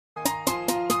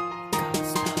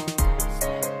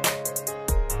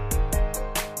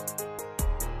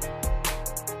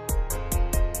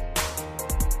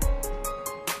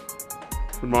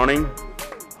Good morning.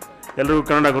 Ellaru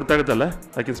Kannada gortaguttalla?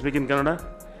 I can speak in Kannada.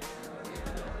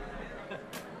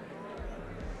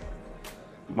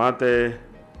 Mate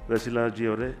Rasila ji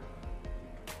avare,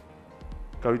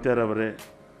 Kavita avare,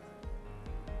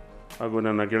 ಹಾಗೂ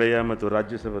ನನ್ನ ಗೆಳೆಯ ಮತ್ತು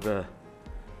ರಾಜ್ಯಸಭಾದ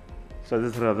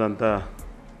ಸದಸ್ಯರಾದಂಥ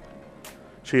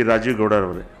Shri Rajiv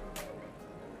ಗೌಡರವರೇ.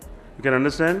 You can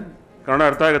understand? Kannada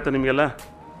ಅರ್ಥ ಆಗುತ್ತೆ ನಿಮಗೆಲ್ಲ?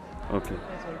 Okay.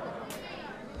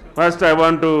 First I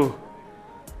want to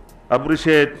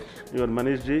appreciate your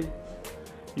Manish ji.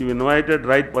 You invited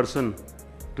right person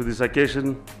to this occasion.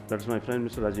 That's my friend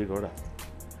Mr. Rajiv Gowda.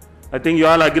 I think you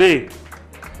all agree.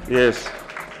 Yes.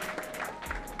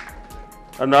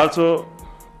 And also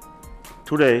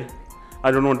today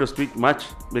I don't want to speak much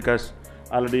because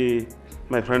already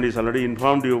my friend is already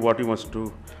informed you what he wants to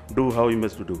do, how he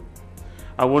must to do.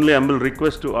 I only humble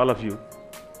request to all of you.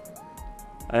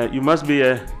 You must be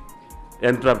a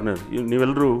entrepreneur.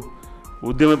 ನೀವೆಲ್ಲರೂ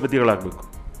ಉದ್ಯಮಪತಿಗಳಾಗಬೇಕು.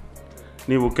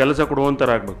 ನೀವು ಕೆಲಸ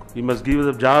ಕೊಡುವಂತರಾಗಬೇಕು. You must give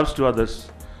the jobs to others.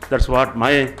 That's what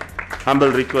my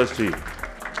humble request to you.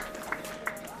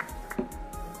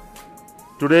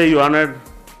 Today you honored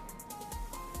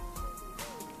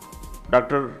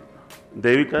Dr.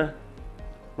 Devika.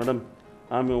 Madam,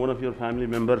 I'm one of your family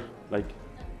member. Like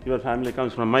your family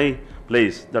comes from my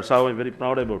place. That's how I'm very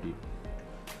proud about you.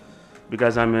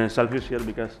 Because I'm selfish here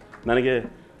because ನನಗೆ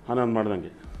ಆನಂದ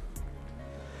ಮಾಡ್ದಂಗೆ.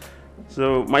 So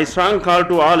my strong call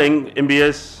to all young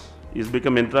MBS is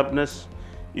become entrepreneurs.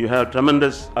 You have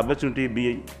tremendous opportunity to be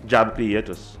job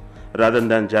creators rather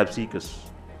than job seekers.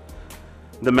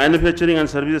 The manufacturing and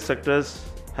services sectors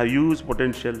have huge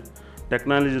potential.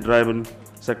 Technology-driven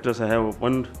sectors have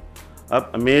opened up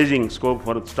amazing scope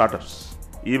for startups.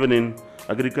 Even in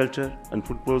agriculture and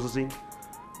food processing,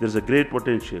 there is a great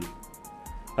potential.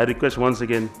 I request once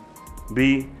again, be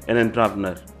an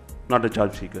entrepreneur, not a job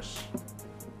seekers.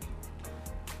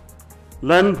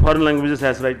 Learn foreign languages,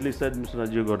 as rightly said Mr.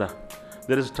 Rajiv Gowda.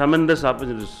 There is tremendous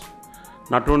opportunities,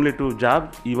 not only to job,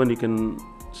 even you can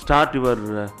start your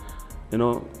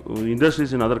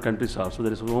industries in other countries also.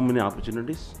 There is so many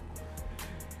opportunities.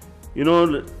 You know,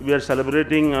 we are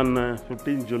celebrating on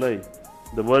 15th July,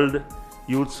 the World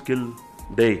Youth Skill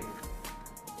Day.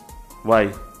 Why?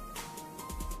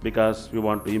 Because we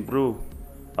want to improve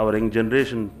our young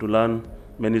generation to learn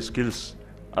many skills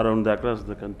across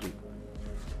the country.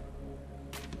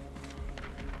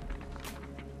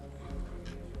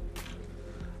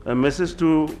 A message to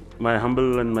my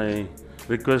humble and my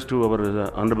request to our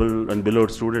honorable and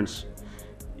beloved students.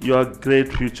 You have great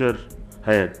future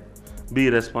ahead. Be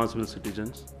responsible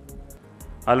citizens.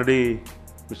 Already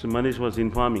Mr. Manish was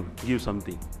informing, give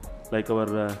something. Like our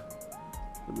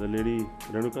the lady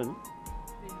Renuka, no?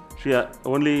 She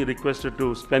only requested to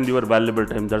spend your valuable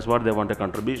time. That's what they want, a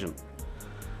contribution.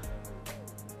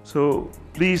 So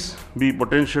please be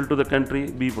potential to the country,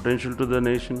 be potential to the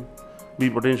nation, be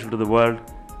potential to the world,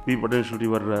 be potential to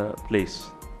your place.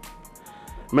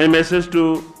 My message to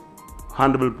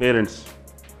honorable parents,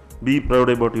 be proud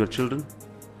about your children,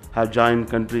 have joined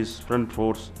country's front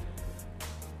force,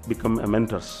 become a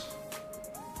mentors.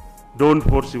 Don't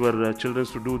force your children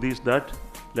to do this, that,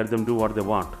 let them do what they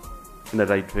want in the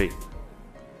right way.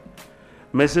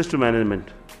 Message to management.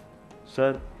 Sir,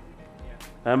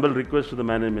 humble request to the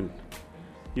management,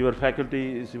 your faculty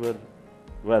is your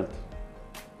wealth.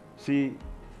 See,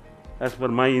 as per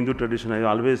my Hindu tradition, I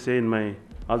always say in my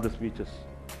all the speeches,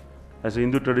 as a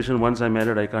Hindu tradition, once I'm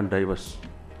married, I can't divorce.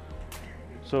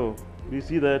 So we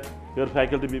see that your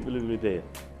faculty people will be there.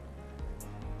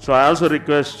 So I also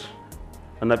request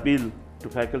and appeal to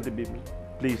faculty people,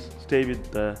 please stay with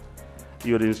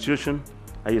your institution,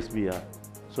 ISBR,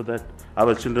 so that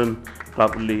our children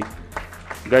properly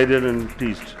guided and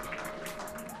taught.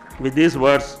 With these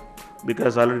words,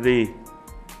 because already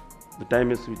the time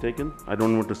is taken, I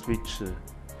don't want to speak.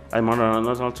 I'm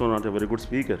also not a very good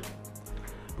speaker,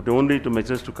 but only to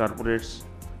message to corporates,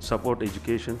 support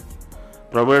education,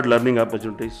 provide learning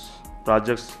opportunities,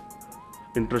 projects,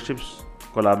 internships,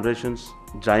 collaborations,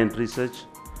 joint research,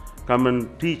 come and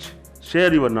teach,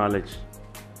 share your knowledge,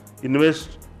 invest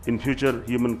in future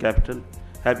human capital.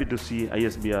 Happy to see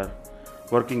ISBR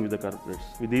working with the corporates.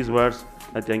 With these words,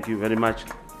 I thank you very much.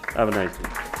 Have a nice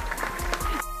day.